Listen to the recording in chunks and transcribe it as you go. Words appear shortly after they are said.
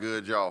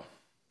Good, y'all.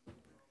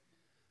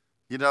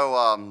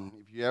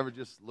 If you ever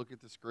just look at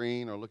the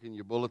screen or look in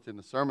your bulletin,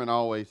 the sermon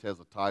always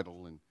has a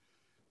title, and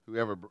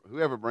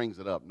whoever brings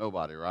it up,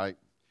 nobody, right?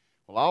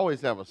 Well, I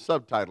always have a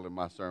subtitle in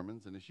my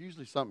sermons, and it's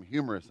usually something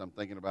humorous I'm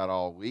thinking about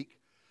all week.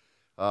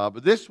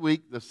 But this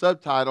week, the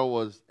subtitle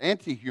was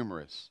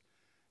anti-humorous,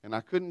 and I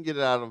couldn't get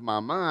it out of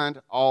my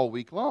mind all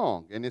week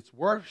long. And it's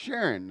worth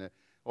sharing,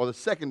 or the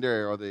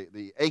secondary, or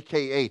the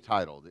AKA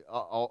title,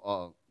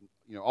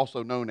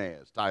 also known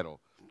as title.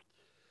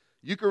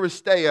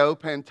 Eucharisteo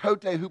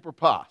Pantote Hooper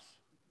Pas.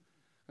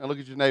 Now look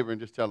at your neighbor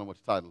and just tell him what's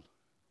titled.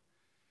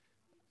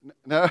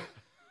 No?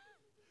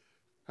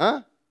 Huh?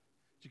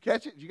 Did you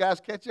catch it? Did you guys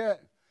catch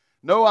that?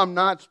 No, I'm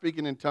not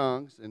speaking in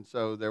tongues, and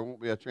so there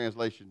won't be a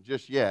translation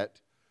just yet,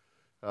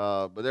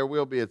 but there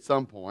will be at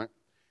some point.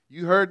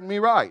 You heard me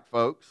right,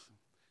 folks.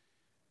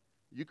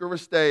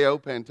 Eucharisteo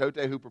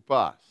Pantote Hooper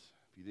Pas.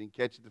 If you didn't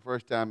catch it the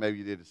first time, maybe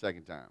you did the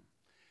second time.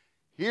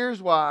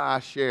 Here's why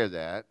I share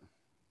that.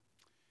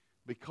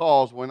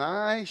 Because when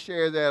I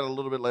share that a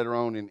little bit later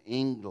on in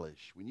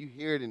English, when you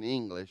hear it in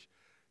English,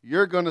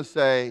 you're going to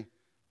say,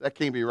 that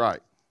can't be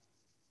right.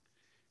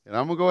 And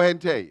I'm going to go ahead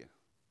and tell you,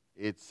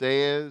 it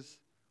says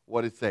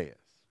what it says.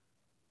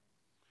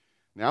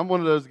 Now, I'm one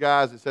of those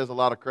guys that says a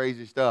lot of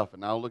crazy stuff,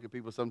 and I'll look at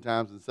people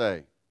sometimes and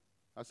say,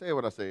 I said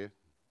what I said.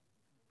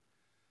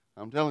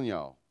 I'm telling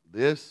y'all,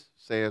 this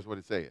says what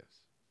it says.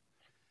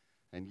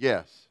 And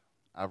yes,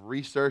 I've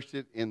researched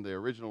it in the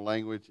original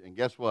language, and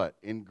guess what?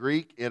 In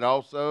Greek, it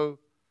also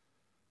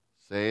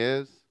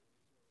says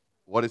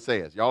what it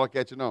says. Y'all are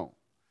catching on.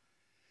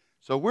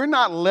 So we're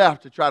not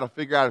left to try to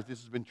figure out if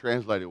this has been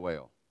translated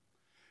well.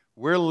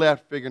 We're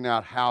left figuring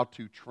out how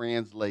to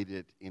translate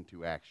it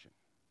into action.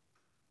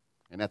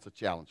 And that's a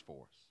challenge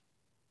for us.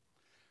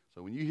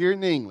 So when you hear it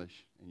in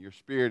English, and your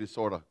spirit is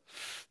sort of,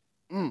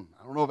 I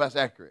don't know if that's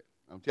accurate.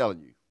 I'm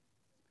telling you.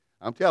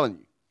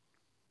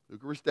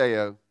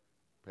 Eucharisteo,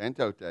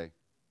 Pantote,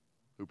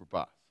 Hooper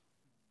Pas.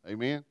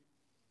 Amen?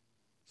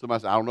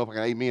 Somebody said, I don't know if I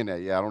can amen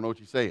that. Yeah, I don't know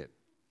what you said.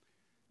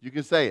 You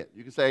can say it.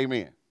 You can say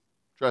amen.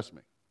 Trust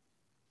me.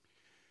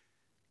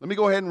 Let me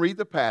go ahead and read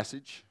the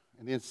passage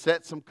and then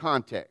set some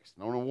context.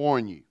 And I want to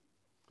warn you,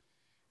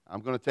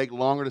 I'm going to take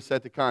longer to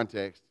set the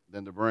context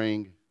than to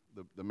bring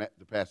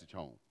the passage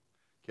home.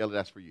 Kelly,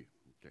 that's for you.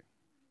 Okay.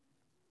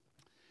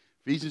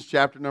 Ephesians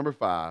chapter number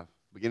 5,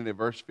 beginning at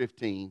verse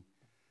 15.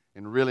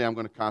 And really, I'm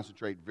going to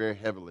concentrate very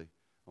heavily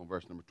on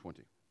verse number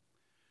 20.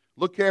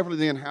 Look carefully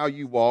then how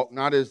you walk,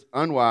 not as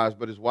unwise,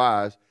 but as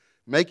wise,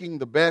 making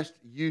the best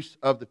use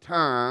of the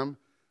time,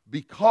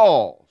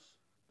 because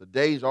the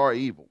days are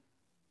evil.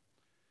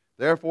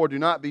 Therefore, do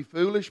not be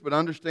foolish, but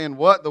understand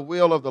what the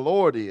will of the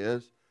Lord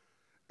is,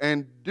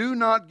 and do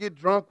not get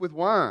drunk with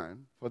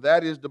wine, for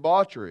that is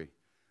debauchery,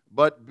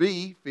 but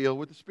be filled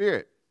with the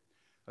Spirit,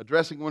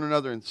 addressing one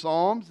another in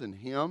psalms and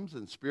hymns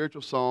and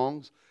spiritual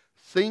songs,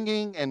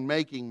 singing and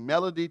making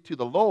melody to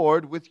the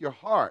Lord with your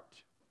heart,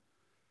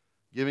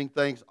 giving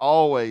thanks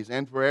always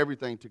and for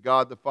everything to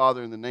God the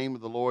Father in the name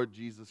of the Lord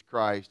Jesus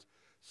Christ,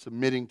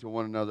 submitting to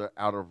one another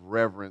out of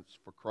reverence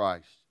for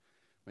Christ.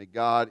 May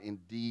God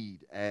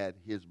indeed add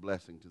His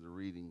blessing to the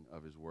reading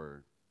of His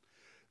Word.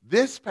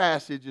 This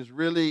passage is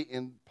really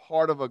in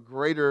part of a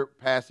greater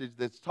passage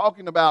that's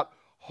talking about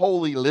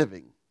holy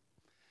living.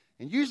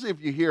 And usually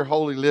if you hear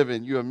holy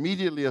living, you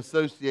immediately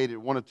associate it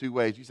one of two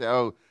ways. You say,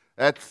 oh,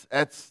 that's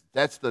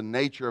the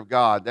nature of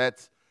God.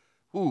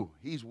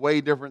 He's way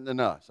different than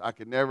us. I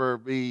could never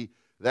be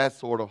that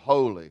sort of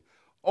holy.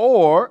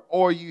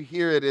 Or you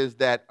hear it as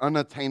that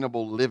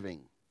unattainable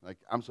living. Like,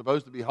 I'm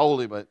supposed to be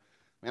holy, but,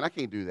 man, I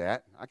can't do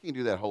that. I can't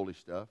do that holy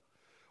stuff.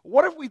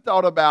 What if we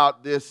thought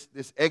about this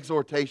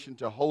exhortation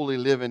to holy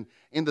living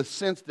in the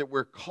sense that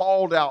we're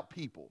called out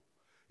people?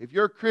 If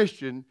you're a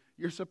Christian,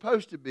 you're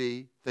supposed to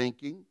be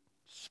thinking,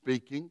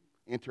 speaking,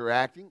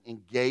 interacting,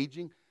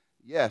 engaging,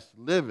 yes,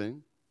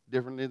 living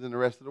differently than the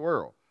rest of the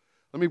world.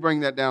 Let me bring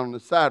that down on the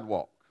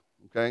sidewalk,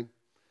 okay?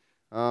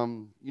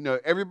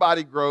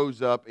 Everybody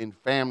grows up in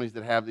families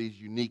that have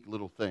these unique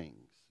little things.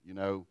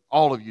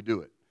 All of you do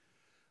it.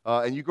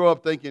 And you grow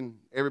up thinking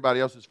everybody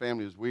else's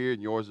family is weird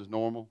and yours is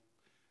normal.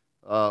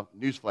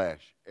 Newsflash,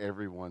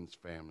 everyone's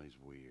family is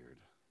weird.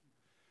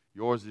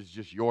 Yours is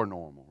just your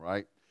normal,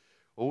 right?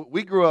 Well,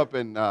 we grew up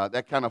in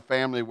that kind of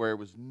family where it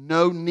was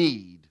no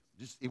need,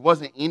 it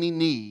wasn't any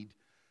need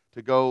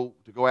to go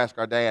ask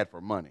our dad for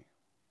money.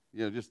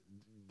 Just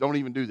don't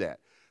even do that.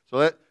 So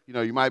that,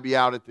 you might be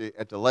out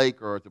at the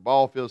lake or at the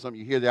ball field or something,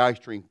 you hear the ice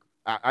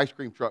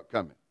cream truck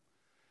coming.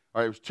 All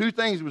right, there was two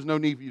things there was no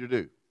need for you to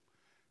do.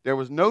 There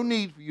was no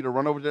need for you to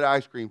run over to the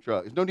ice cream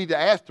truck. There's no need to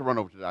ask to run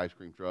over to the ice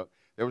cream truck.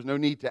 There was no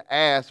need to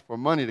ask for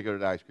money to go to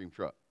the ice cream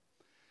truck.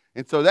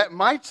 And so that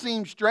might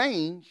seem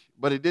strange,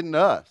 but it didn't to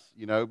us.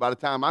 By the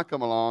time I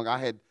come along, I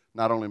had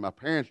not only my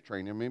parents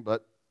training me,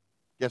 but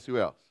guess who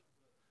else?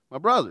 My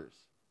brothers,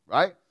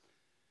 right?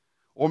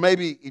 Or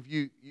maybe if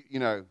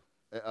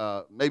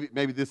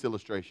maybe this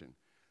illustration.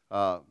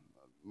 My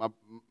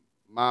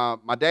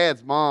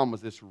dad's mom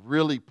was this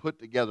really put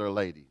together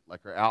lady.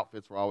 Like, her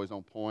outfits were always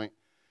on point.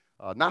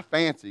 Not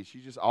fancy. She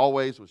just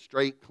always was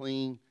straight,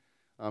 clean.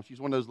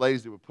 She's one of those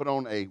ladies that would put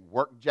on a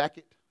work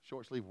jacket,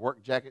 short sleeve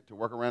work jacket to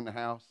work around the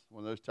house,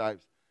 one of those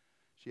types.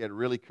 She had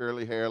really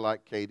curly hair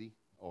like Katie,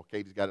 or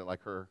Katie's got it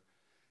like her.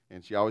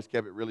 And she always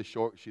kept it really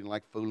short. She didn't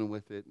like fooling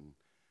with it. And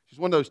she's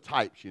one of those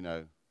types, you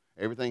know.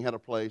 Everything had a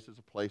place. There's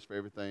a place for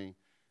everything.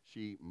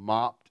 She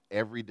mopped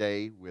every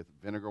day with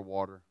vinegar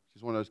water.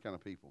 She's one of those kind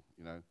of people,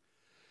 you know.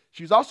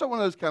 She's also one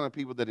of those kind of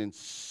people that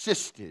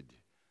insisted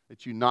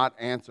that you not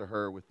answer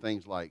her with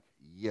things like,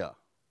 yeah,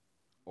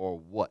 or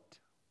what.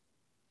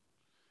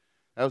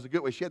 That was a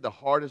good way. She had the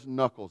hardest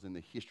knuckles in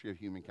the history of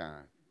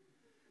humankind.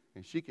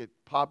 And she could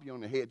pop you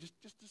on the head just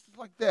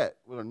like that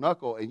with her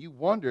knuckle, and you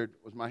wondered,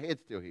 was my head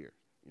still here,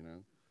 you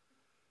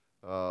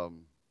know?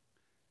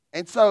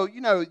 And so,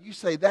 you know, you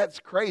say, that's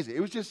crazy. It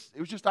was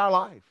just our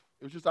life.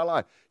 It was just our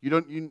life. You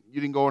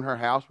didn't go in her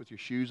house with your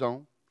shoes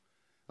on.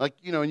 Like,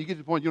 you know, and you get to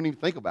the point you don't even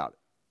think about it.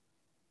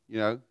 You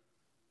know?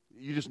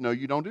 You just know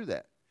you don't do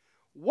that.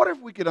 What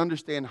if we could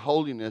understand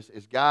holiness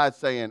as God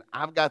saying,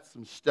 I've got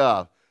some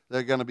stuff that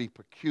are going to be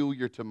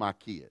peculiar to my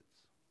kids.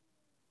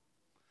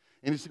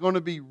 And it's going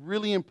to be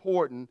really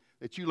important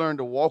that you learn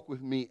to walk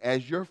with me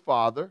as your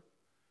father,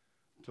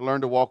 to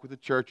learn to walk with the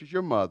church as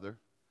your mother,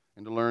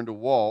 and to learn to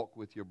walk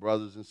with your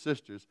brothers and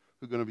sisters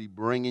who are going to be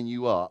bringing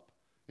you up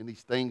in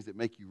these things that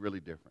make you really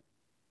different.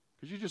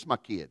 Because you're just my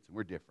kids, and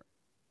we're different.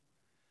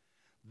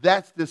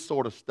 That's this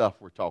sort of stuff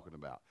we're talking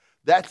about.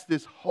 That's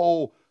this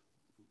whole,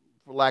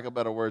 for lack of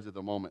better words at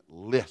the moment,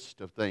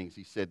 list of things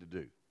he said to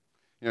do.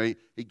 You know,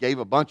 he gave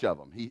a bunch of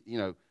them. He, you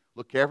know,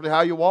 look carefully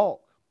how you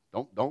walk.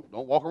 Don't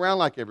walk around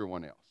like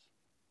everyone else.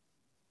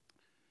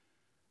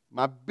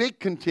 My big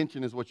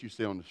contention is what you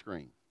see on the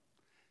screen.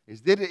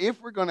 Is that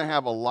if we're going to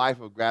have a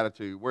life of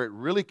gratitude, where it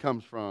really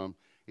comes from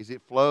is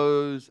it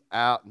flows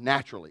out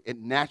naturally. It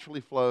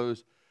naturally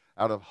flows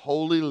out of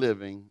holy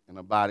living and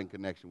abiding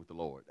connection with the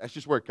Lord. That's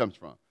just where it comes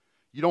from.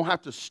 You don't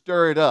have to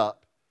stir it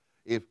up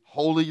if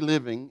holy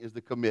living is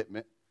the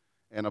commitment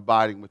and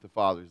abiding with the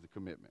Father is the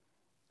commitment.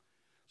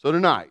 So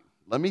tonight,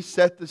 let me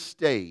set the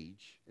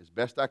stage as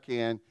best I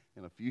can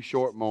in a few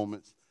short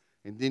moments,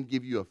 and then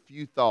give you a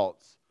few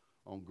thoughts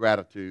on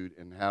gratitude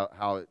and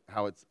how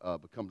it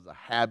becomes a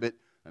habit,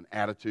 an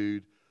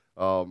attitude,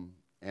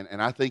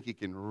 and I think it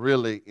can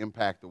really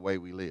impact the way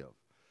we live.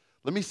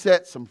 Let me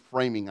set some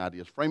framing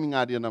ideas. Framing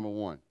idea number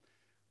one.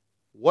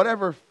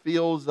 Whatever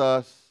fills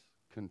us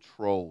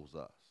controls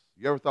us.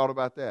 You ever thought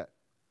about that?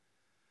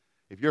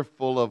 If you're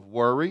full of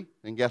worry,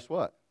 then guess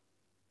what?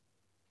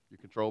 You're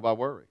controlled by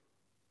worry.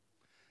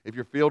 If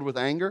you're filled with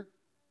anger,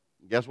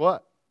 guess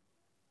what?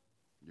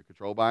 You're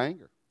controlled by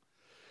anger.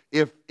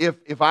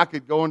 If I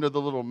could go into the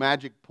little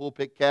magic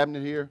pulpit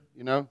cabinet here,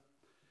 you know,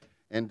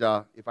 and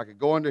if I could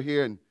go under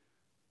here and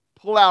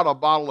pull out a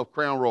bottle of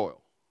Crown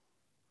Royal,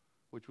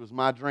 which was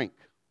my drink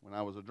when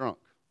I was a drunk.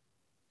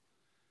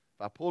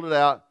 If I pulled it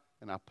out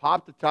and I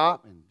popped the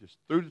top and just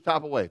threw the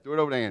top away, threw it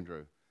over to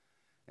Andrew,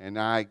 and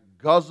I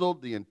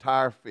guzzled the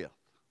entire fifth.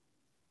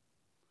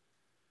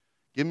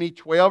 Give me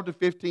 12 to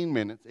 15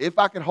 minutes. If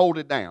I could hold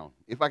it down,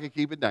 if I could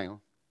keep it down,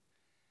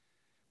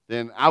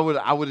 then I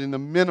would in the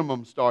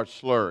minimum start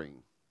slurring.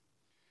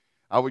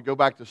 I would go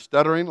back to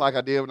stuttering like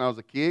I did when I was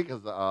a kid,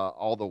 because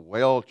all the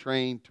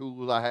well-trained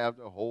tools I have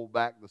to hold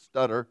back the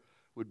stutter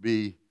would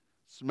be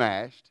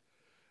smashed.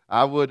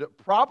 I would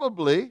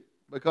probably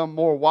become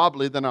more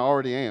wobbly than I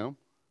already am.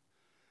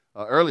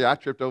 Earlier, I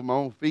tripped over my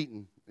own feet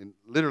and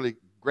literally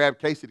grabbed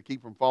Casey to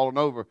keep from falling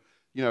over.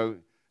 You know,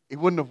 it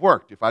wouldn't have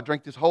worked if I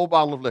drank this whole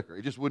bottle of liquor.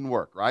 It just wouldn't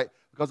work, right?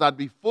 Because I'd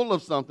be full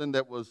of something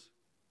that was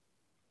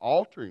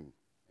altering.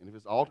 And if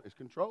it's altered, it's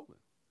controlling.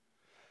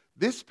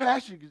 This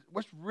passage,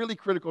 what's really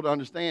critical to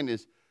understand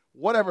is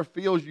whatever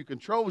fills you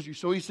controls you.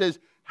 So he says,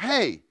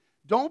 hey,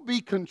 don't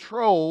be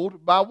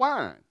controlled by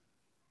wine.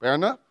 Fair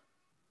enough?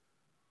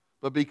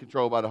 But be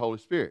controlled by the Holy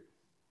Spirit.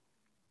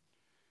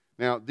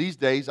 Now, these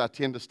days, I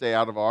tend to stay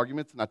out of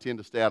arguments and I tend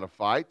to stay out of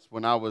fights.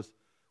 I used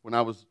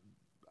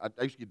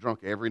to get drunk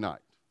every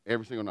night,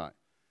 every single night.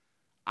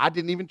 I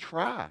didn't even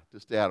try to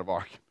stay out of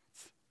arguments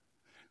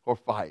or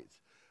fights.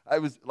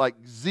 It was like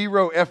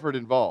zero effort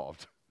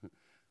involved.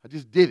 I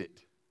just did it.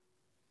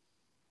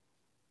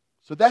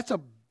 So that's a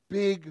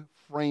big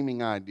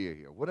framing idea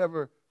here.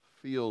 Whatever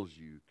fills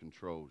you,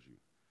 controls you.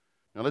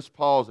 Now let's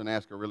pause and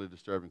ask a really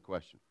disturbing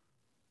question.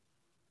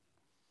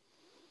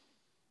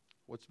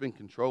 What's been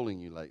controlling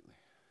you lately?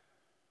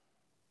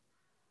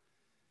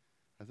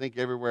 I think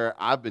everywhere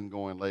I've been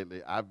going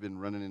lately, I've been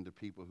running into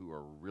people who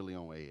are really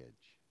on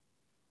edge.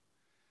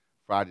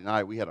 Friday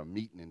night, we had a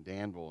meeting in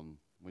Danville and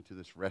went to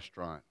this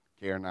restaurant.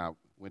 Karen and I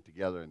went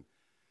together,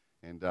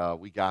 and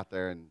we got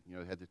there and, you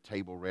know, had the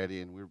table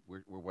ready, and we're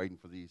waiting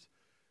for these,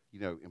 you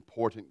know,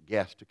 important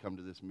guests to come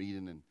to this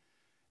meeting,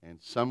 and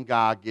some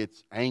guy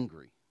gets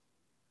angry.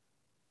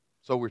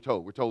 So we're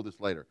told. We're told this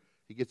later.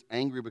 He gets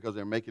angry because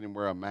they're making him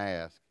wear a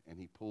mask, and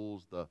he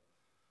pulls the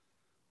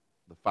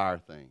fire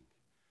thing.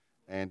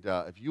 And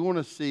if you want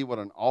to see what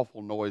an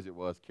awful noise it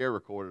was, Karen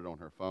recorded it on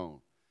her phone.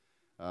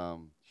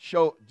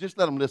 Just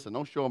let them listen.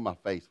 Don't show them my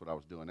face what I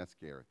was doing. That's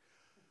scary.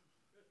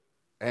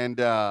 And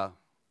we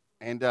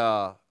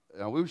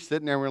were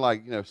sitting there and we were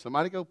like,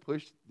 somebody go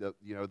push the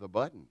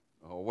button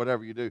or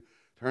whatever you do.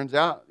 Turns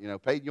out,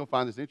 Peyton, you'll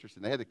find this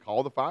interesting. They had to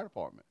call the fire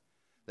department.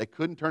 They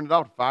couldn't turn it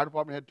off. The fire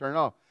department had to turn it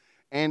off.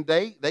 And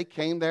they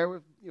came there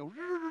with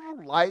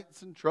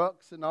lights and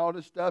trucks and all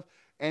this stuff,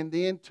 and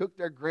then took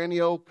their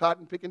granny old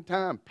cotton picking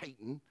time.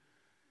 Peyton,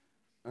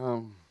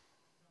 I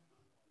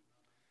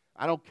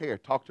don't care.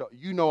 Talk to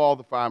all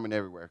the firemen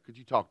everywhere. Could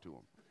you talk to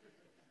them?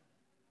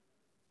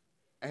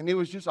 And it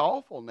was just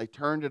awful, and they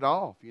turned it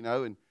off,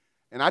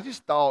 and I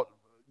just thought,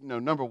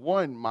 number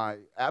one, my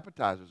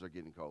appetizers are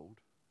getting cold.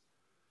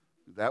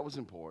 That was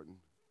important.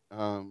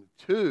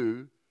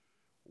 Two,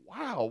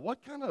 wow,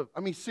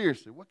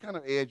 seriously, what kind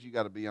of edge you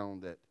got to be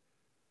on that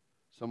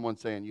someone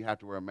saying you have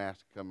to wear a mask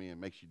to come in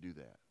makes you do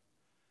that?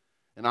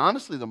 And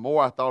honestly, the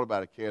more I thought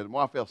about it, Karen, the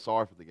more I felt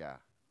sorry for the guy.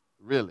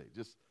 Really,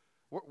 just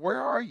where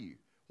are you?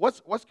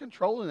 What's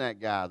controlling that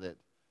guy that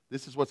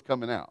this is what's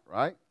coming out,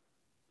 right?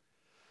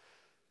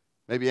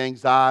 Maybe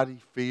anxiety,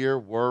 fear,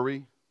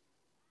 worry.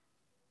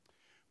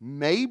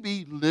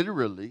 Maybe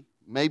literally,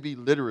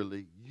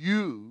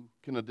 you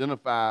can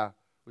identify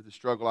with the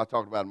struggle I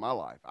talked about in my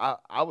life.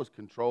 I was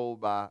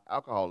controlled by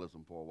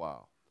alcoholism for a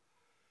while.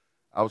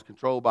 I was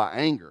controlled by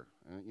anger.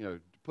 And, to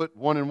put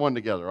one and one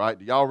together, right?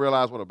 Do y'all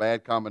realize what a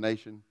bad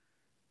combination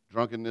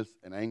drunkenness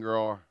and anger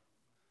are?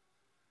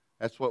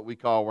 That's what we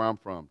call where I'm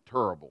from,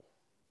 terrible.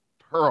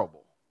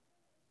 Terrible.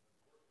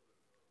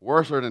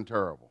 Worse than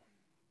terrible.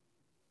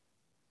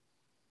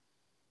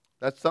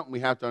 That's something we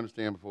have to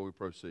understand before we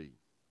proceed.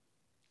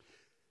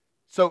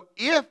 So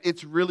if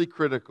it's really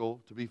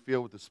critical to be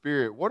filled with the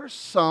Spirit, what are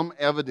some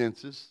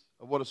evidences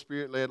of what a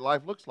Spirit-led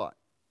life looks like?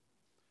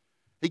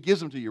 He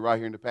gives them to you right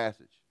here in the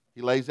passage.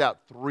 He lays out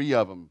 3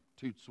 of them,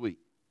 too sweet.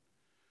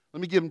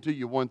 Let me give them to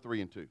you, 1,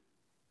 3, and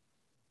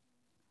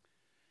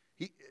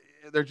 2.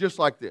 They're just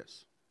like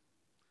this.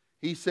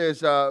 He says,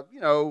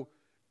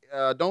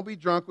 don't be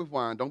drunk with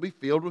wine. Don't be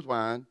filled with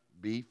wine.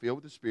 Be filled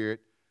with the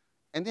Spirit.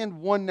 And then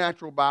one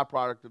natural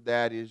byproduct of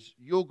that is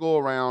you'll go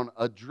around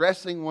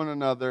addressing one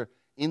another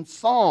in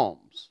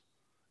psalms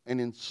and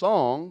in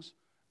songs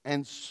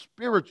and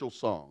spiritual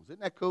songs.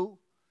 Isn't that cool?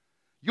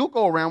 You'll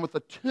go around with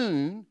a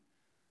tune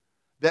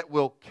that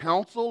will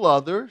counsel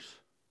others,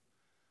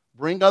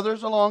 bring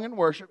others along in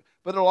worship,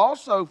 but it'll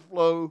also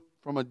flow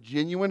from a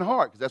genuine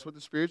heart, because that's what the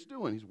Spirit's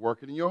doing. He's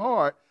working in your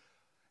heart.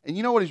 And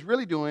you know what He's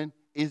really doing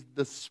is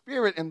the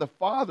Spirit and the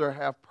Father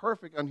have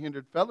perfect,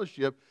 unhindered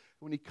fellowship.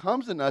 When He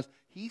comes in us,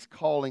 He's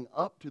calling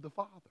up to the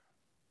Father.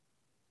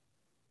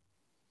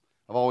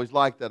 I've always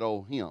liked that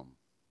old hymn.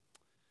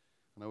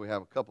 I know we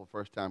have a couple of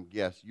first-time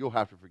guests. You'll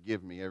have to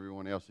forgive me.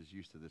 Everyone else is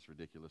used to this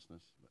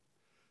ridiculousness.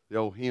 The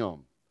old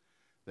hymn.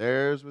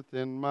 There's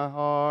within my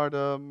heart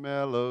a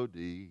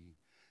melody.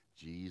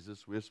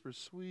 Jesus whispers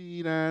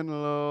sweet and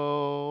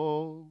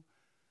low.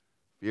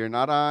 Fear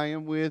not, I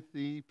am with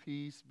thee.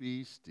 Peace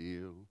be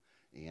still.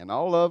 In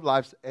all of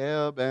life's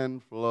ebb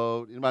and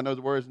flow. Anybody know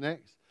the words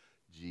next?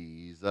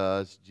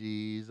 Jesus,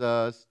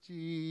 Jesus,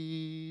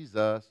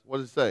 Jesus. What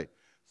does it say?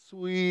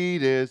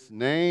 Sweetest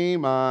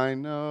name I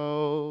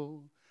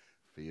know,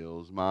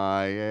 fills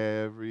my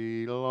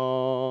every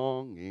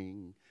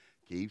longing,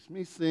 keeps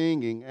me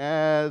singing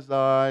as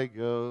I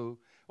go.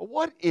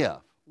 What if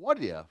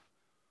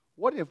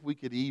we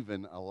could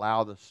even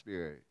allow the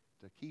Spirit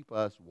to keep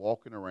us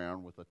walking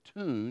around with a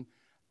tune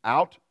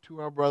out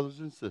to our brothers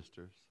and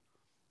sisters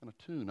and a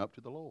tune up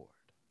to the Lord?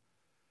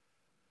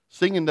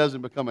 Singing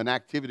doesn't become an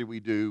activity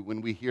we do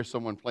when we hear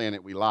someone playing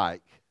it we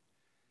like.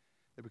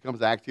 It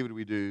becomes an activity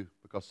we do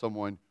because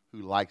someone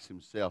who likes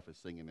Himself is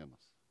singing in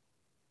us.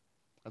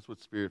 That's what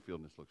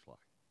Spirit-filledness looks like.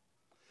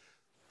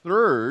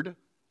 Third,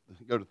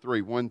 go to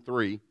 3, 1,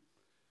 3.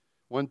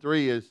 1,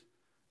 3 is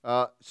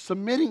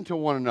submitting to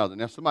one another.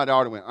 Now, somebody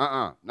already went,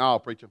 no,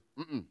 preacher,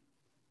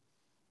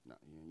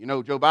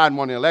 No, Joe Biden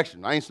won the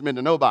election. I ain't submitting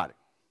to nobody.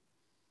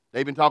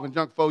 They've been talking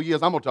junk 4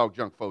 years. I'm going to talk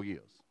junk 4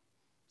 years.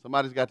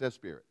 Somebody's got that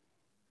spirit.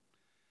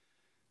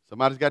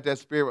 Somebody's got that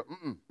spirit.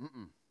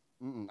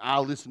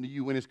 I'll listen to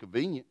you when it's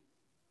convenient.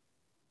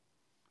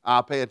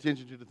 I'll pay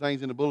attention to the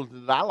things in the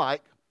bulletin that I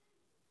like.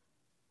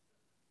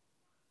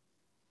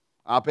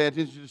 I'll pay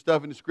attention to the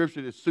stuff in the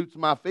Scripture that suits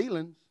my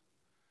feelings.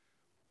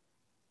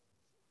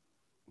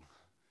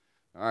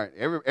 All right,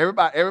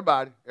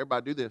 everybody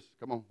do this.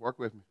 Come on, work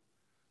with me.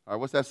 All right,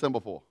 what's that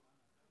symbol for?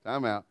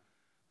 Time out.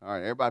 All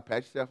right, everybody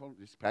pat yourself on.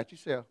 Just pat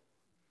yourself.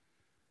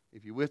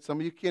 If you're with some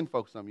of your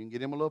kinfolk, you can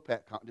get them a little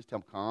pat. Just tell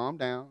them, calm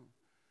down.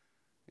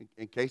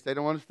 In case they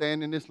don't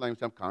understand in this language,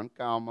 tell them,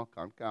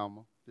 con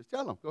calma. Just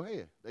tell them, go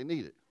ahead. They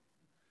need it.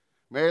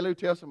 Mary Lou,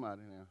 tell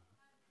somebody now.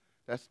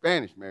 That's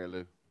Spanish, Mary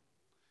Lou.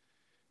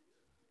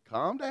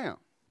 Calm down.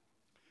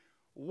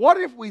 What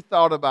if we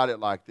thought about it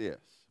like this?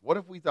 What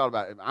if we thought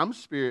about it? If I'm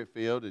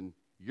Spirit-filled and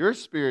you're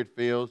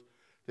Spirit-filled,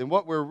 then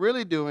what we're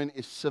really doing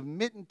is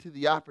submitting to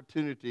the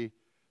opportunity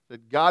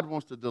that God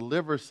wants to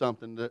deliver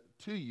something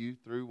to you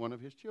through one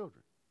of His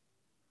children.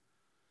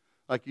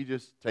 Like you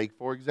just take,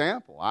 for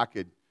example, I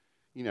could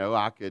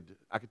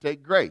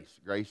take Grace.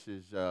 Grace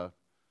is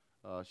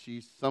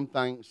She's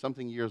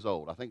something years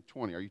old. I think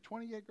 20. Are you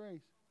 20 yet,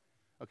 Grace?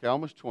 Okay,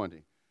 almost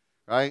 20,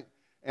 right?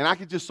 And I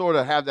could just sort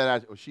of have that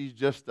idea. Oh, she's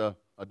just a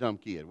dumb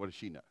kid. What does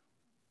she know?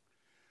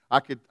 I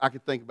could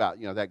think about,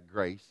 that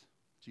Grace.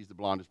 She's the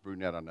blondest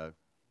brunette I know.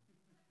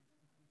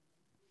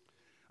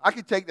 I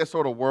could take that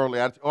sort of worldly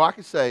attitude. Or I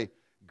could say,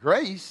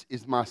 Grace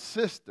is my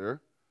sister,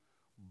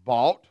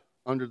 bought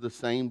under the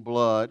same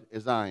blood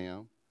as I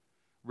am,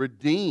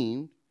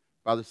 redeemed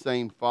by the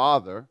same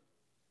Father,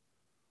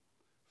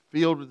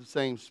 filled with the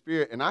same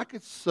Spirit. And I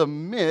could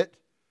submit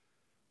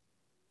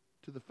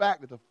to the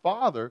fact that the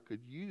Father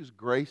could use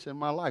Grace in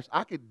my life.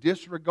 I could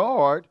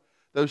disregard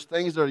those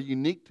things that are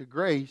unique to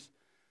Grace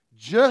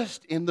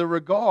just in the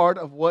regard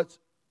of what's,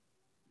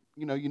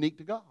 unique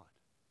to God.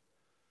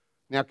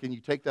 Now, can you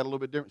take that a little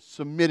bit different?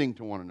 Submitting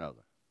to one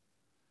another.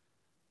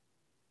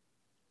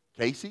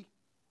 Casey's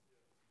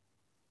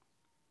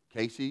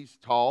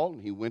tall,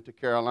 and he went to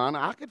Carolina.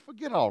 I could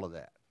forget all of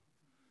that.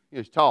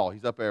 He's tall.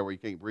 He's up there where you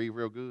can't breathe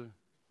real good.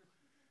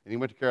 And he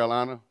went to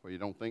Carolina where you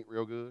don't think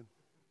real good.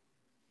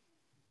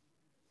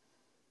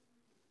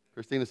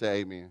 Christina said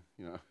amen,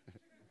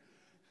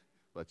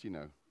 But,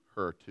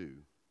 her too.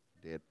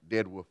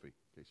 Dead Wolfie,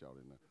 in case y'all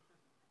didn't know.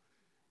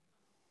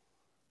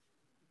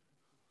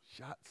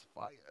 Shots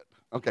fired.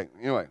 Okay,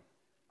 anyway.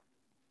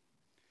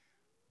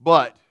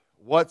 But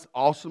what's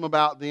awesome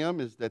about them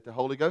is that the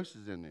Holy Ghost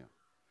is in them.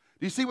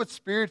 Do you see what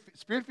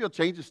Spirit-filled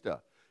changes stuff?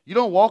 You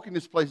don't walk in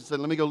this place and say,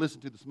 let me go listen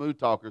to the smooth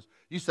talkers.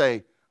 You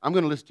say, I'm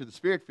going to listen to the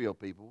Spirit-filled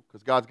people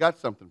because God's got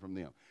something from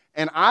them.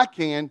 And I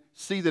can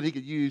see that he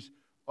could use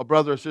a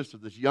brother or sister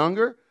that's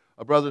younger,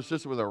 a brother or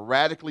sister with a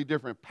radically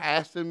different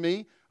past than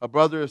me, a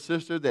brother or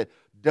sister that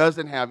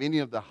doesn't have any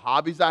of the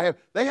hobbies I have.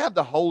 They have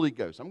the Holy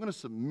Ghost. I'm going to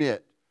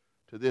submit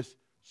to this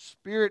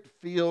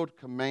Spirit-filled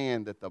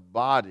command that the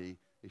body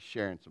is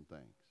sharing some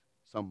things,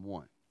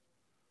 someone.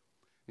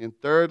 And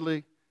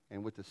thirdly,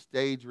 and with the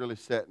stage really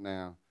set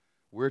now,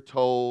 we're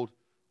told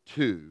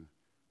to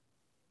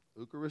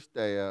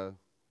Eucharisteo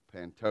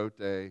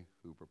Pantote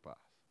Huperpas.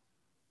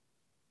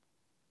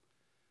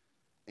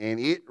 And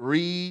it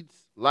reads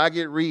like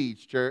it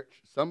reads,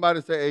 church.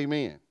 Somebody say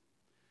amen.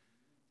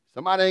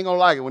 Somebody ain't going to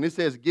like it. When it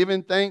says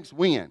giving thanks,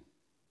 when?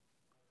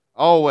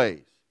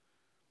 Always.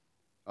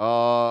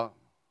 For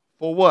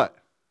what?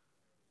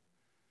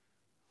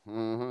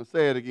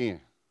 Say it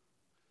again.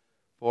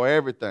 For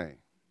everything.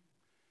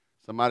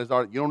 Somebody's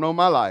already, you don't know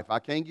my life. I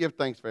can't give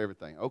thanks for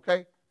everything.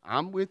 Okay,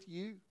 I'm with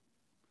you.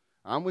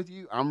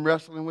 I'm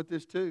wrestling with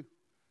this too.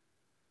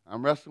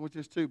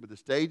 But the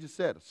stage is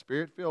set. A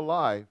Spirit-filled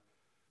life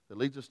that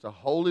leads us to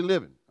holy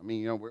living. I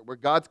mean, we're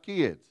God's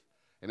kids.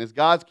 And as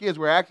God's kids,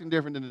 we're acting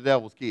different than the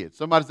devil's kids.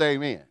 Somebody say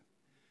amen.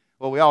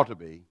 Well, we ought to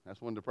be.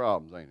 That's one of the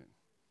problems, ain't it?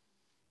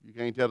 You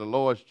can't tell the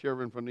Lord's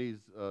children from these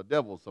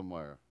devils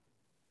somewhere.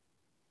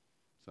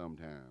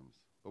 Sometimes.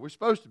 But we're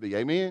supposed to be,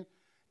 amen?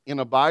 In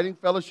abiding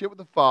fellowship with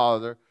the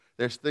Father,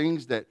 there's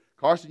things that,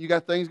 Carson, you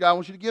got things God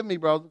wants you to give me,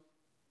 brother.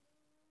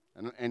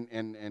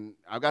 And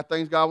I've got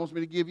things God wants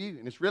me to give you.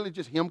 And it's really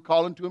just him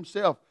calling to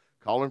himself,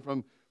 calling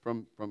from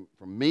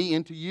me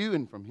into you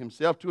and from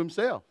himself to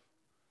himself.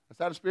 That's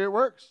how the Spirit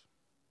works.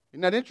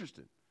 Isn't that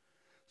interesting?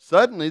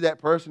 Suddenly, that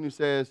person who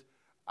says,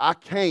 I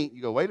can't,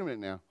 you go, wait a minute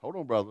now. Hold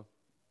on, brother.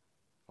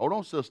 Hold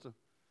on, sister.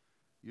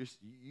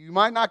 You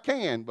might not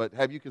can, but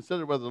have you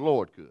considered whether the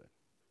Lord could?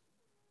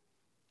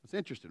 It's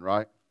interesting,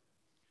 right?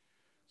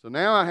 So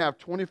now I have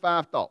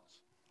 25 thoughts.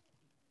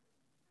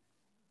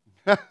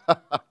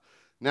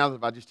 Now,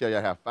 if I just tell you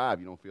I have 5,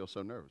 you don't feel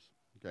so nervous.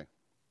 Okay.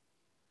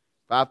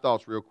 5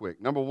 thoughts real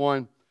quick. Number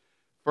 1,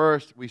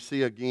 first, we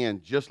see again,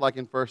 just like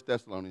in 1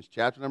 Thessalonians,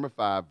 chapter number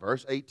 5,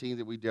 verse 18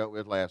 that we dealt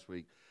with last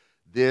week,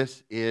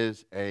 this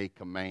is a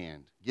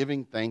command.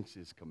 Giving thanks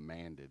is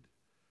commanded.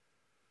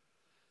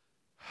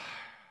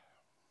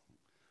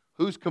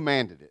 Who's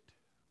commanded it?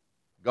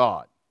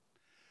 God.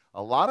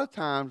 A lot of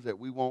times that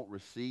we won't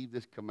receive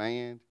this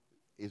command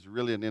is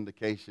really an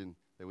indication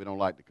that we don't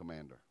like the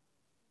commander.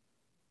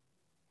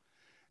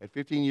 At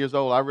 15 years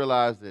old, I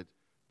realized that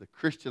the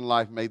Christian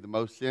life made the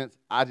most sense.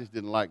 I just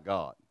didn't like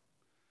God.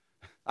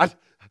 I'll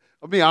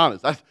be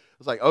honest. I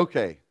was like,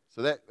 okay,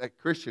 so that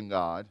Christian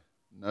God,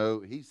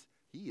 no, he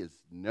is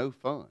no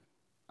fun.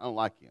 I don't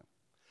like him.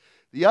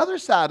 The other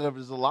side of it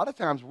is a lot of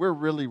times we're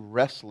really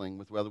wrestling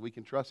with whether we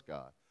can trust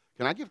God.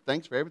 Can I give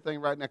thanks for everything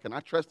right now? Can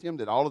I trust him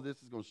that all of this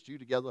is going to stew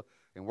together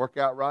and work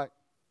out right?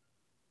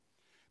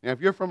 Now,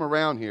 if you're from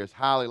around here, it's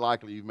highly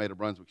likely you've made a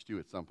Brunswick stew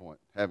at some point,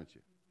 haven't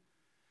you?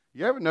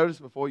 You ever notice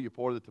before you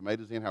pour the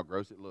tomatoes in how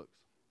gross it looks?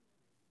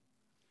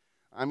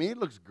 I mean, it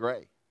looks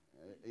gray.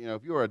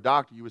 If you were a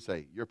doctor, you would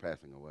say, you're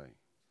passing away.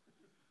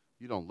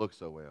 You don't look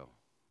so well,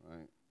 right?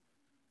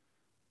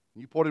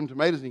 And you pour them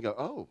tomatoes and you go,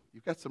 oh,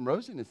 you've got some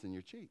rosiness in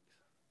your cheeks.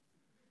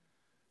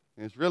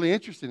 And it's really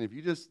interesting. If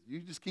you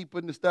just keep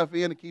putting the stuff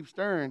in and keep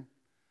stirring,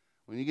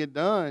 when you get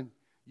done,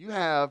 you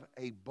have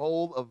a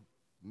bowl of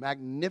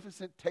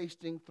magnificent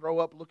tasting,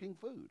 throw-up looking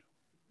food.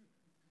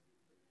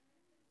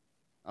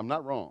 I'm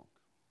not wrong.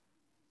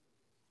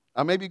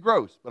 I may be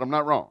gross, but I'm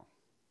not wrong.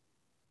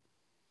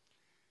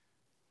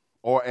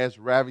 Or as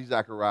Ravi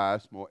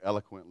Zacharias more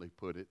eloquently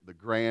put it, the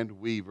grand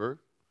weaver.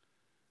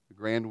 The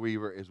grand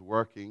weaver is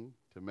working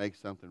to make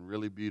something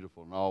really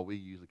beautiful, and all we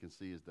usually can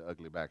see is the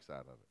ugly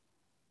backside of it.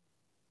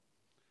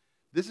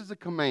 This is a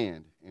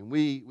command, and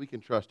we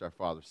can trust our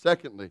Father.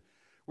 Secondly,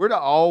 we're to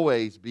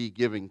always be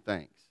giving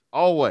thanks.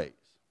 Always.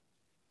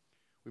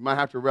 We might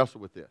have to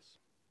wrestle with this.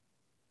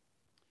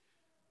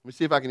 Let me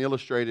see if I can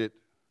illustrate it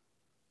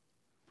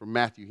from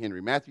Matthew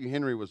Henry. Matthew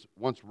Henry was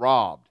once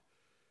robbed,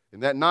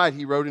 and that night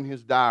he wrote in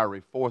his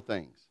diary 4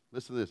 things.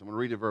 Listen to this. I'm going to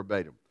read it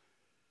verbatim.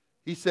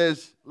 He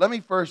says, "Let me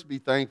first be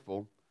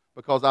thankful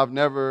because I've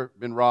never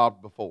been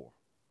robbed before.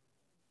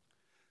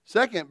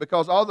 Second,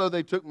 because although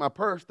they took my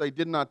purse, they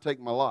did not take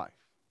my life.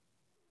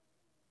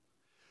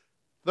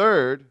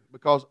 Third,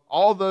 because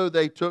although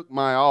they took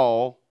my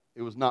all,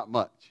 it was not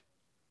much.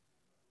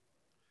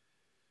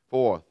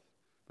 Fourth,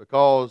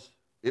 because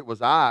it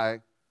was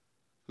I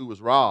who was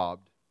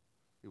robbed,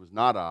 it was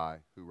not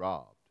I who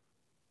robbed."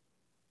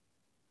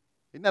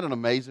 Isn't that an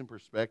amazing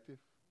perspective?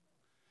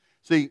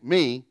 See,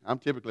 me, I'm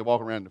typically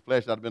walking around in the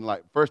flesh. I'd have been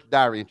like, first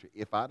diary entry,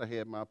 if I'd have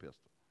had my pistol.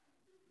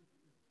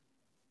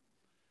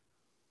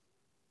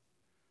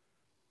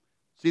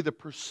 See, the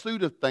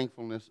pursuit of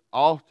thankfulness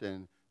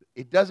often,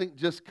 it doesn't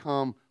just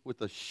come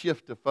with a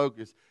shift of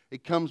focus.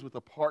 It comes with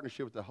a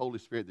partnership with the Holy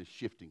Spirit that's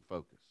shifting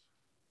focus.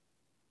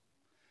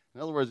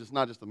 In other words, it's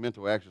not just a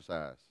mental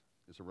exercise.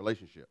 It's a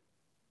relationship.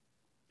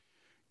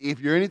 If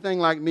you're anything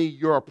like me,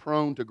 you're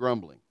prone to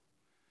grumbling.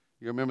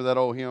 You remember that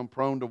old hymn,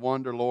 "Prone to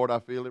wonder, Lord, I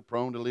feel it.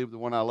 Prone to leave the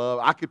one I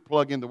love." I could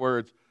plug in the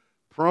words,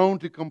 "Prone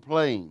to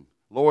complain,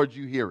 Lord,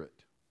 you hear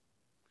it.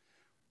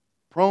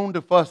 Prone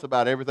to fuss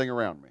about everything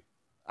around me."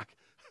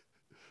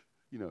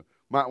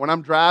 When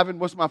I'm driving,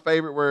 what's my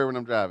favorite word when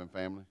I'm driving,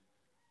 family?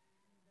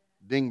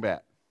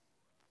 Dingbat.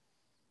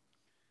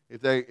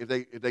 If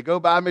they go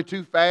by me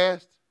too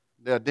fast,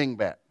 they're a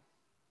dingbat.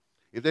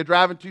 If they're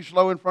driving too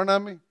slow in front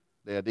of me,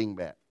 they're a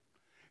dingbat.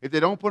 If they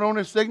don't put on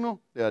their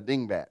signal, they're a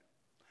dingbat.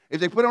 If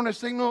they put on their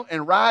signal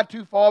and ride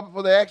too far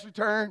before they actually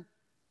turn,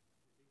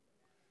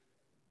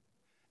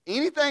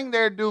 anything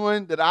they're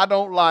doing that I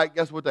don't like,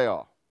 guess what they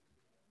are?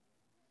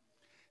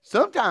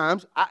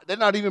 Sometimes they're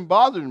not even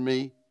bothering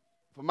me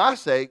for my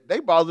sake. They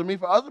bother me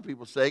for other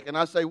people's sake, and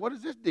I say, "What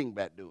is this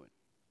dingbat doing?"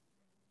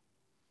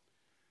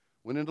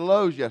 Went into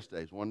Lowe's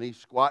yesterday. It's one of these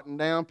squatting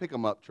down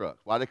pick-em-up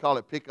trucks. Why they call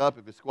it pick-up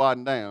if it's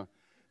squatting down?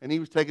 And he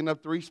was taking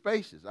up 3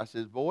 spaces. I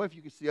said, "Boy, if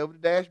you could see over the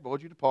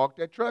dashboard, you'd have parked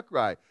that truck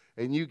right."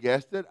 And you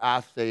guessed it, I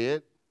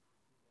said,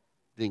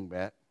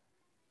 dingbat.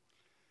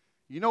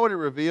 You know what it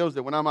reveals?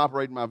 That when I'm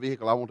operating my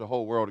vehicle, I want the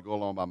whole world to go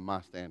along by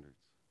my standards.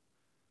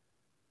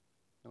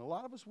 And a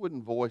lot of us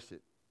wouldn't voice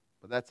it,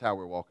 but that's how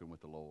we're walking with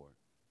the Lord.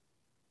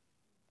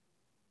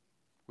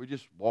 We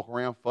just walk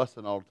around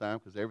fussing all the time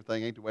because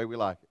everything ain't the way we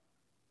like it.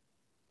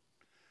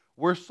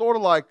 We're sort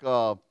of like,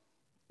 what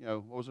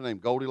was her name?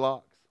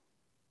 Goldilocks.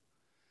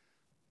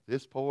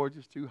 This porridge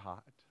is too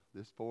hot.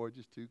 This porridge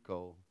is too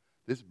cold.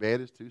 This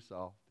bed is too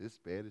soft. This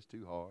bed is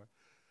too hard.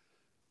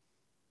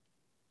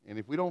 And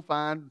if we don't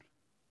find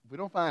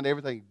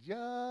everything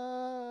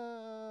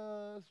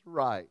just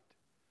right,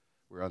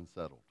 we're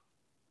unsettled.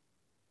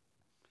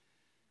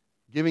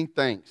 Giving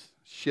thanks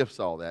shifts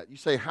all that. You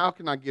say, "How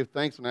can I give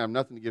thanks when I have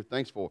nothing to give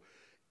thanks for?"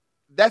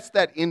 That's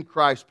that in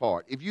Christ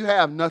part. If you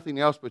have nothing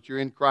else but you're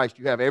in Christ,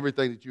 you have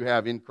everything that you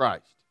have in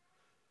Christ.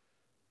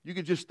 You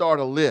could just start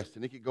a list,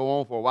 and it could go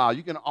on for a while.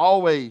 You can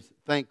always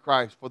thank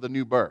Christ for the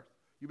new birth.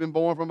 You've been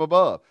born from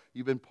above.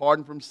 You've been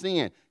pardoned from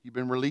sin. You've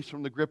been released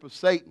from the grip of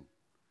Satan.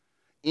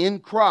 In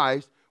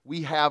Christ,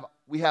 we have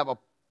a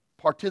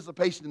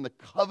participation in the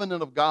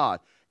covenant of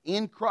God.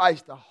 In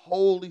Christ, the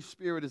Holy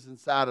Spirit is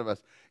inside of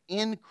us.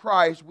 In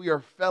Christ, we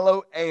are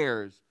fellow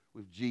heirs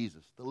with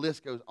Jesus. The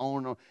list goes on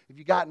and on. If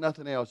you got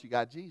nothing else, you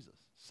got Jesus.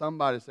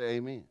 Somebody say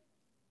amen.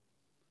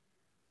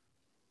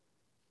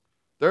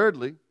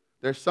 Thirdly,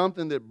 there's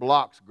something that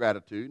blocks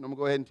gratitude, and I'm going to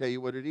go ahead and tell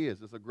you what it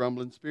is. It's a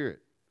grumbling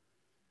spirit.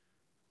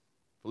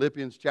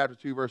 Philippians chapter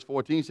 2, verse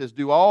 14 says,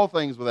 "Do all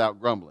things without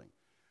grumbling."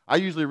 I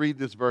usually read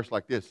this verse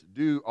like this: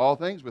 "Do all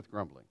things with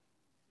grumbling."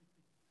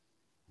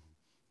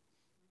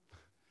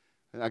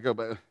 And I go,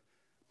 but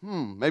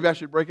maybe I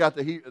should break out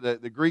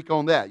the Greek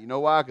on that. You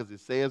know why? Because it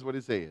says what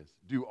it says.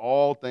 Do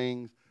all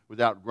things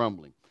without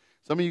grumbling.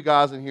 Some of you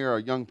guys in here are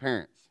young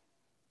parents.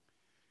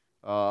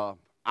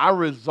 I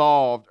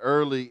resolved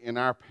early in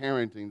our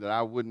parenting that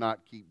I would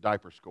not keep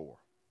diaper score.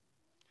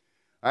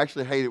 I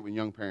actually hate it when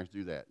young parents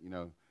do that.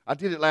 I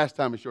did it last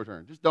time. It's your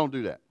turn. Just don't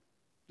do that.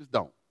 Just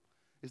don't.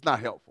 It's not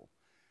helpful.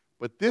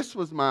 But this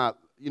was my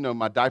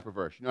diaper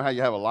verse. You know how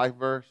you have a life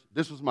verse?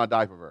 This was my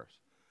diaper verse.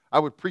 I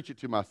would preach it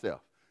to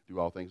myself. Do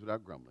all things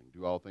without grumbling.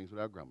 Do all things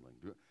without grumbling.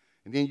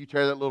 And then you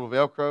tear that little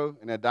Velcro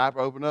and that diaper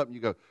open up and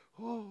you go,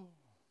 "Oh,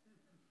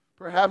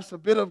 perhaps a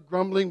bit of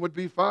grumbling would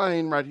be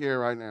fine right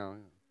here, right now."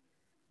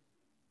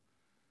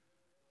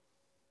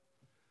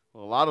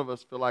 Well, a lot of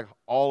us feel like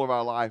all of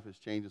our life is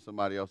changing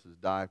somebody else's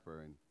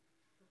diaper,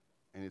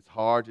 and it's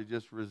hard to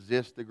just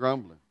resist the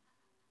grumbling.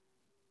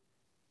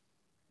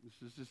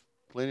 This is just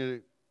plenty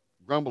to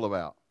grumble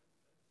about.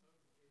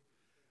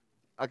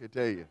 I can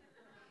tell you.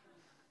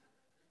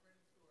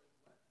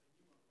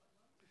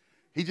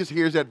 He just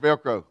hears that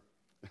Velcro.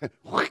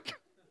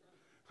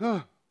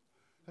 Huh,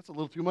 that's a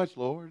little too much,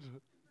 Lord.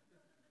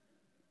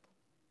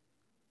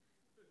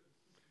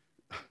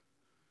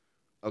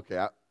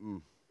 Okay.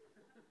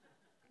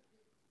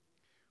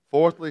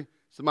 Fourthly,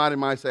 somebody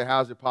might say, how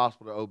is it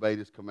possible to obey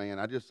this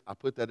command? I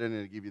put that in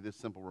there to give you this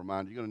simple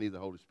reminder. You're going to need the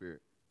Holy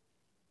Spirit.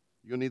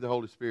 You're going to need the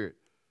Holy Spirit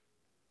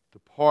to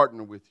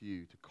partner with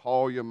you, to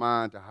call your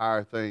mind to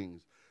higher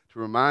things, to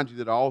remind you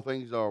that all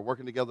things are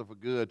working together for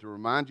good, to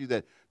remind you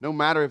that no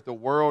matter if the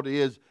world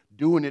is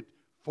doing it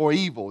for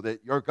evil, that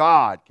your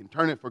God can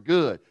turn it for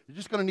good. You're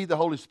just going to need the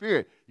Holy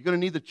Spirit. You're going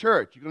to need the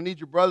church. You're going to need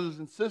your brothers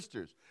and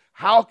sisters.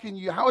 How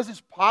is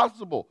this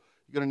possible?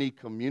 You're going to need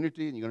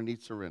community and you're going to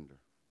need surrender.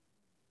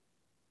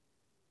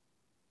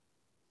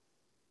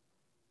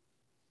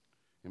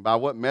 And by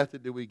what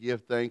method do we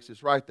give thanks?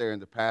 It's right there in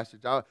the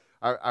passage.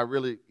 I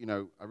really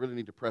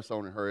need to press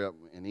on and hurry up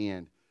and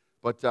end.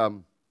 But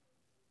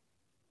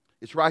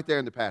it's right there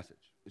in the passage.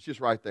 It's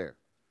just right there.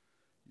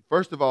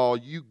 First of all,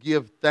 you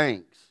give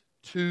thanks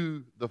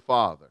to the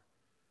Father.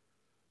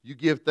 You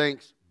give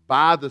thanks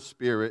by the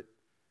Spirit,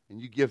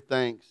 and you give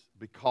thanks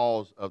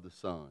because of the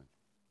Son.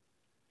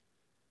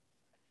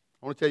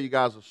 I want to tell you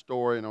guys a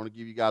story, and I want to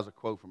give you guys a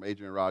quote from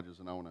Adrian Rogers,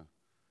 and I want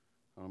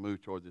to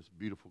move toward this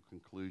beautiful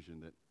conclusion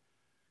that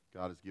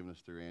God has given us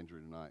through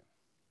Andrew tonight.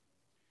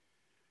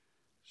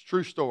 It's a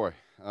true story.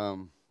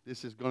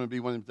 This is going to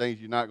be one of the things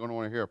you're not going to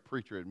want to hear a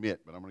preacher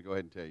admit, but I'm going to go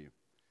ahead and tell you.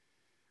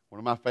 One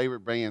of my favorite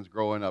bands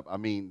growing up,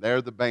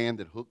 they're the band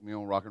that hooked me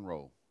on rock and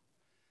roll.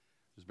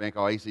 This band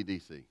called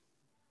AC/DC.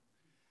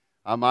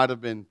 I might have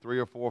been 3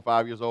 or 4 or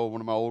 5 years old.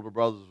 One of my older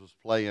brothers was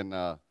playing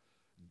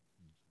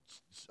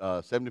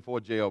 74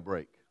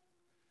 Jailbreak.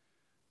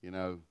 You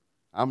know,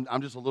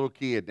 I'm just a little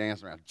kid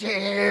dancing around,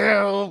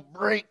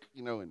 Jailbreak,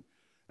 and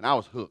I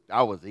was hooked.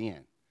 I was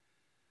in.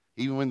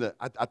 Even when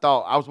I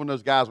thought I was one of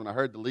those guys when I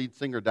heard the lead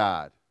singer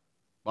died.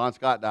 Bon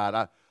Scott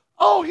died.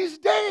 He's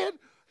dead.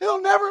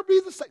 He'll never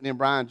be the same. And then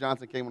Brian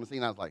Johnson came on the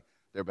scene. I was like,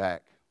 they're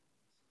back.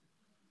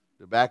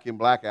 The Back in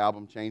Black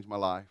album changed my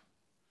life.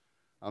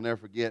 I'll never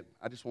forget.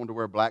 I just wanted to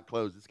wear black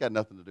clothes. It's got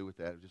nothing to do with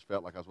that. It just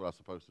felt like that's what I was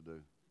supposed to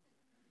do.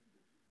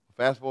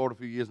 Fast forward a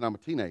few years and I'm a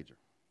teenager.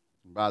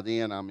 And by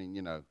then, to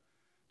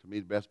me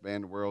the best band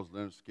in the world is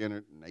Leonard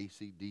Skinner and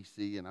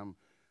AC/DC, and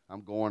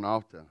I'm going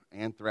off to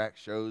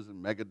Anthrax shows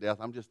and Megadeth.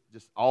 I'm just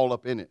all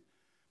up in it.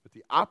 But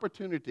the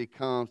opportunity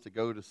comes to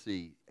go to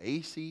see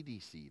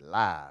AC/DC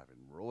live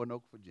in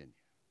Roanoke, Virginia.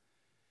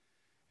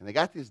 And they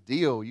got this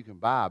deal, you can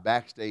buy a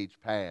backstage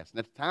pass. And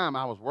at the time,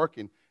 I was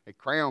working at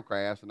Crown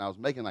Crafts, and I was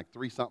making like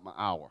 $3-something an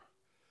hour.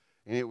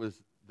 And it was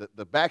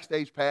the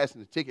backstage pass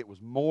and the ticket was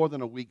more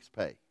than a week's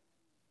pay.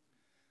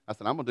 I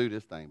said, I'm going to do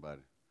this thing,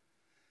 buddy.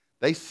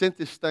 They sent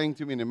this thing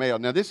to me in the mail.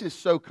 Now, this is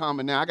so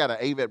common now. I got an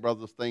Avett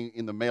Brothers thing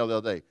in the mail the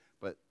other day,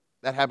 but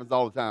that happens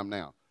all the time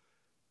now.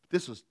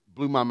 This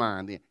blew my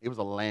mind then. It was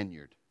a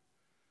lanyard,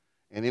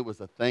 and it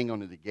was a thing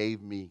on it that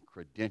gave me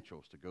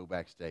credentials to go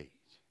backstage.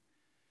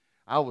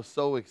 I was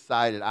so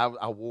excited.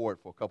 I wore it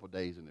for a couple of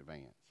days in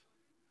advance.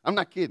 I'm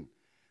not kidding.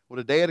 Well,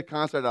 the day of the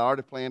concert, I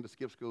already planned to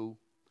skip school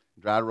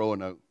and drive to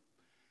Roanoke.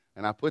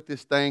 And I put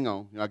this thing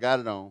on. I got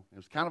it on. It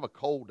was kind of a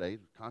cold day.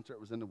 The concert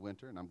was in the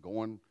winter, and I'm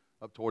going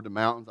up toward the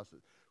mountains. I said,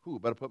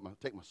 better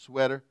take my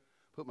sweater,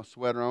 put my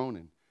sweater on.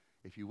 And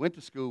if you went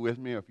to school with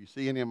me, or if you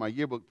see any of my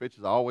yearbook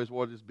pictures, I always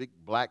wore this big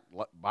black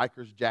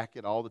biker's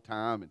jacket all the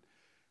time. And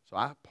so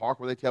I park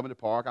where they tell me to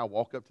park. I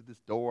walk up to this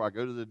door. I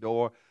go to the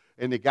door,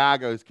 and the guy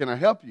goes, can I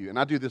help you? And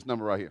I do this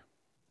number right here.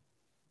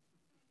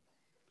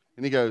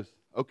 And he goes,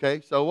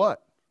 okay, so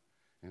what?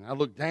 And I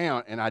looked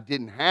down, and I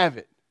didn't have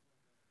it.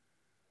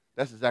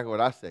 That's exactly what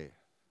I said.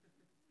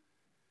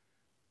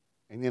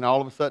 And then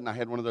all of a sudden, I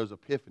had one of those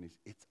epiphanies.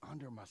 It's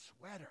under my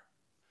sweater.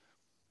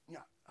 Yeah,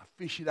 I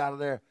fish it out of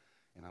there,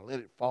 and I let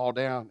it fall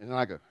down. And then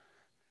I go,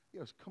 he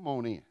goes, come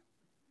on in.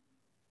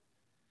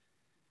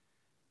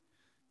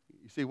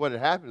 You see, what had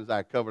happened is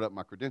I covered up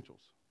my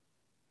credentials.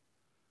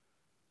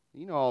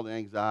 You know all the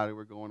anxiety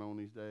we're going on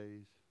these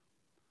days,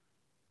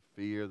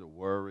 fear, the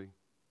worry.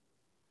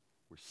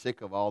 We're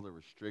sick of all the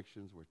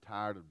restrictions. We're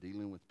tired of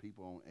dealing with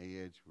people on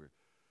edge.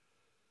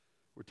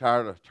 We're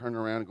tired of turning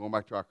around and going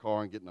back to our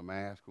car and getting a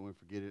mask when we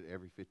forget it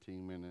every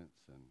 15 minutes.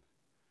 And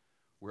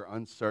we're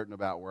uncertain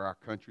about where our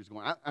country's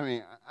going.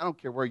 I don't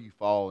care where you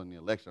fall in the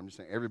election. I'm just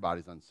saying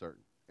everybody's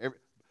uncertain.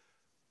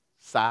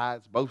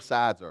 Both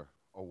sides are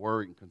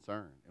worried and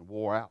concerned and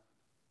wore out.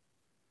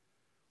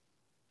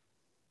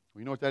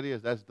 Well, you know what that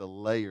is? That's the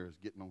layers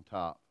getting on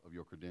top of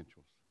your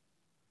credentials.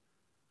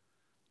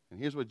 And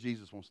here's what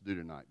Jesus wants to do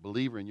tonight.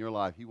 Believer in your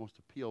life, he wants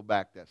to peel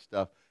back that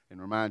stuff and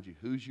remind you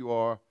whose you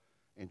are,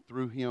 and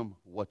through him,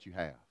 what you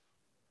have.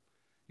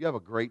 You have a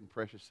great and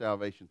precious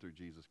salvation through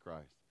Jesus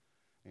Christ,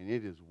 and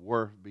it is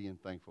worth being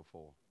thankful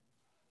for.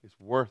 It's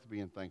worth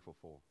being thankful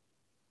for.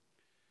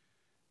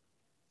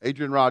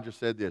 Adrian Rogers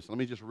said this. Let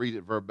me just read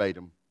it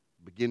verbatim.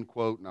 Begin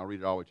quote, and I'll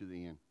read it all the way to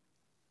the end.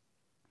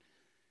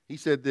 He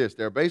said this: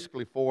 there are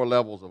basically 4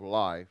 levels of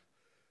life.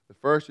 The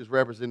first is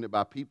represented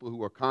by people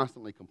who are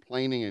constantly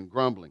complaining and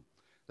grumbling.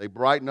 They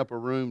brighten up a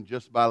room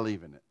just by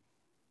leaving it.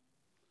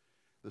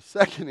 The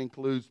second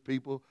includes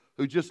people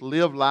who just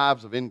live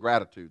lives of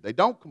ingratitude. They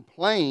don't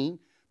complain,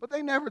 but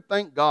they never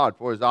thank God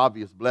for His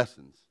obvious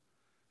blessings.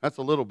 That's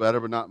a little better,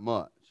 but not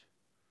much.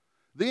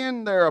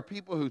 Then there are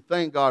people who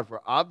thank God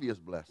for obvious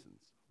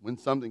blessings. When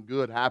something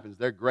good happens,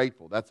 they're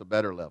grateful. That's a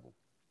better level.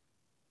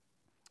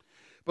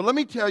 But let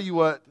me tell you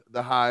what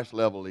the highest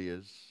level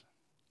is.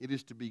 It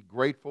is to be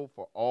grateful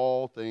for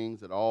all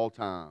things at all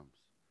times.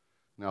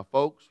 Now,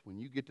 folks, when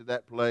you get to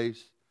that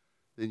place,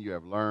 then you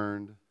have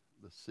learned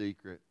the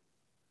secret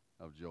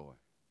of joy.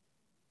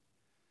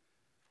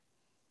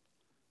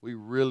 We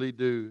really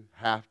do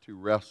have to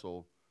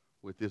wrestle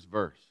with this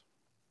verse.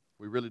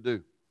 We really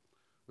do.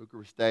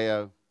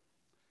 Eucharisteo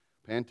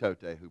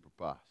pantote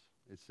huperpas.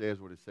 It says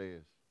what it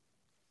says.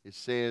 It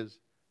says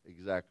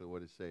exactly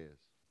what it says.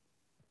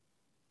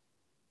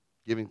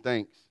 Giving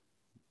thanks.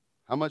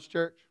 How much,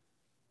 church?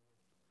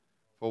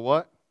 For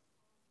what?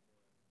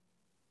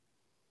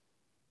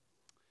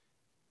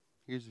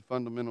 Here's the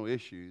fundamental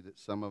issue that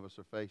some of us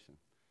are facing.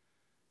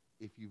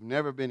 If you've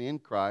never been in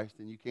Christ,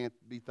 then you can't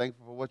be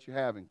thankful for what you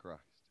have in Christ.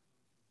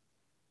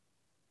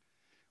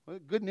 Well,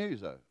 good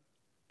news, though.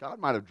 God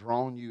might have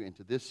drawn you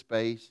into this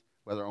space,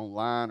 whether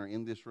online or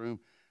in this room,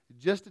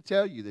 just to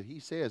tell you that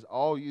He says,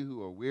 all you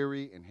who are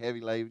weary and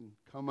heavy laden,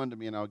 come unto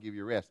me and I'll give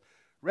you rest.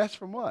 Rest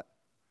from what?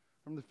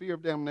 From the fear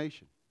of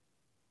damnation.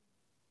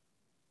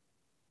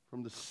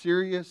 From the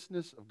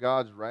seriousness of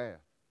God's wrath.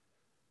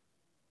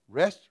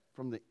 Rest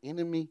from the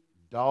enemy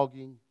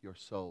dogging your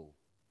soul.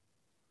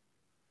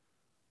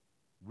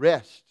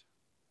 Rest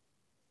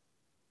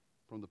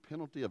from the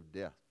penalty of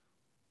death.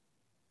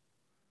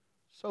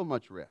 So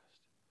much rest.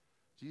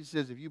 Jesus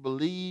says if you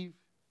believe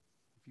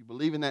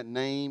in that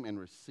name and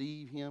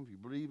receive Him, if you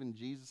believe in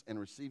Jesus and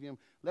receive Him,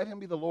 let Him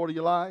be the Lord of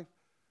your life.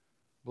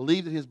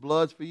 Believe that His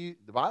blood's for you.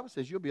 The Bible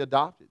says you'll be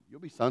adopted. You'll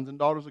be sons and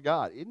daughters of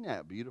God. Isn't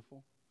that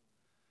beautiful?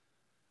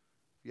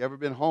 If you've ever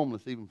been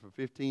homeless even for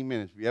 15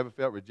 minutes, if you ever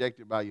felt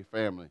rejected by your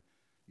family,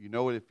 you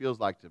know what it feels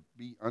like to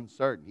be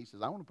uncertain. He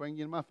says, I want to bring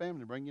you into my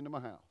family, bring you into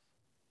my house.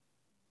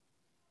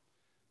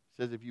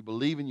 He says if you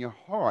believe in your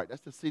heart,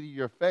 that's the seat of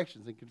your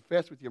affections, and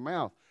confess with your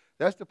mouth,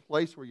 that's the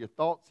place where your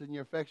thoughts and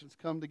your affections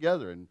come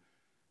together. And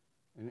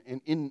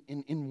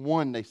in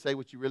one, they say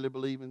what you really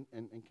believe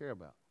and care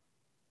about.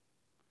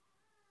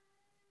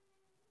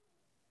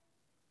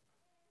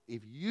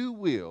 If you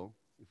will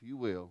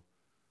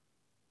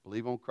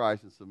believe on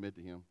Christ and submit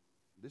to Him,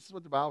 this is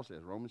what the Bible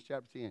says, Romans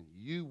chapter 10,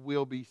 you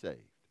will be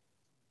saved.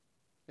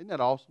 Isn't that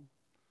awesome?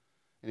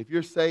 And if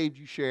you're saved,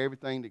 you share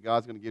everything that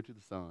God's going to give to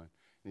the Son.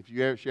 And if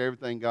you share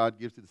everything God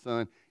gives to the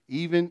Son,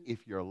 even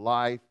if your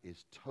life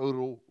is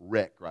total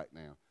wreck right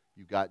now,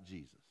 you got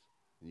Jesus,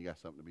 and you got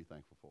something to be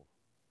thankful for.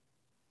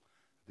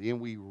 Then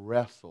we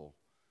wrestle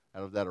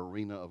out of that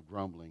arena of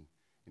grumbling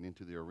and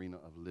into the arena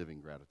of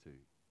living gratitude.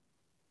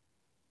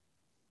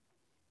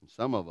 And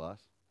some of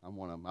us, I'm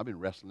one of them, I've been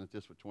wrestling at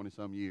this for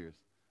 20-some years,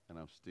 and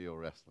I'm still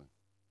wrestling.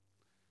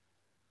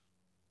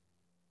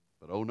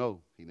 But oh no,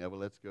 He never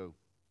lets go.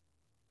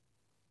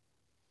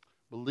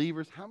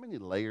 Believers, how many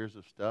layers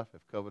of stuff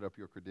have covered up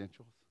your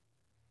credentials?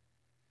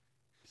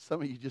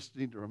 Some of you just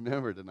need to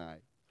remember tonight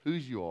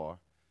whose you are.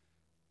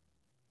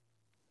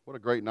 What a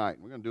great night.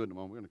 We're going to do it in a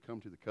moment. We're going to come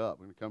to the cup.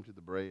 We're going to come to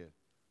the bread.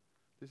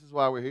 This is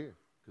why we're here,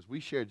 because we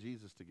share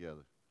Jesus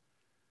together.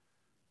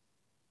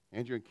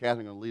 Andrew and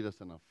Catherine are going to lead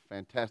us in a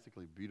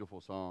fantastically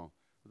beautiful song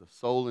with the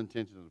sole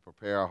intention to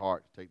prepare our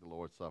heart to take the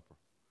Lord's Supper.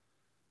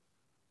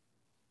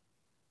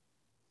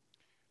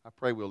 I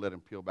pray we'll let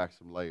Him peel back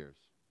some layers,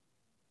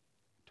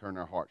 turn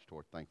our hearts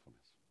toward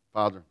thankfulness.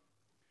 Father,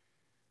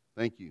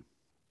 thank You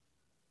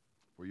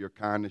for Your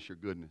kindness, Your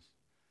goodness.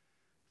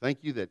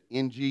 Thank You that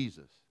in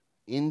Jesus,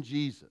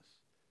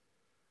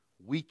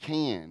 we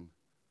can,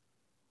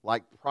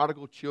 like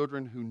prodigal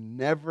children who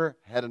never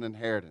had an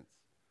inheritance,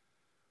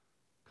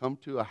 come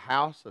to a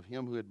house of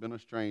Him who had been a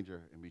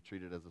stranger and be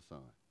treated as a son.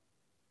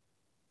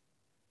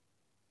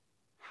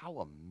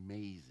 How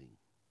amazing.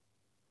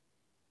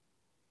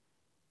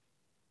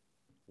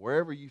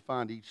 Wherever you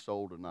find each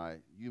soul tonight,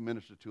 you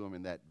minister to them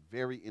in that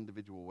very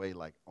individual way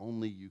like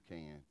only You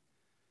can.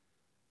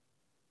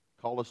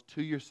 Call us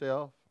to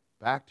Yourself,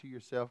 back to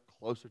Yourself,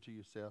 closer to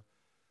Yourself.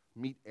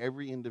 Meet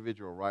every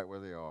individual right where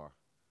they are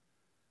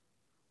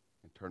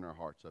and turn our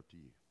hearts up to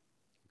You.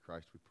 In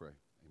Christ we pray.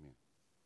 Amen.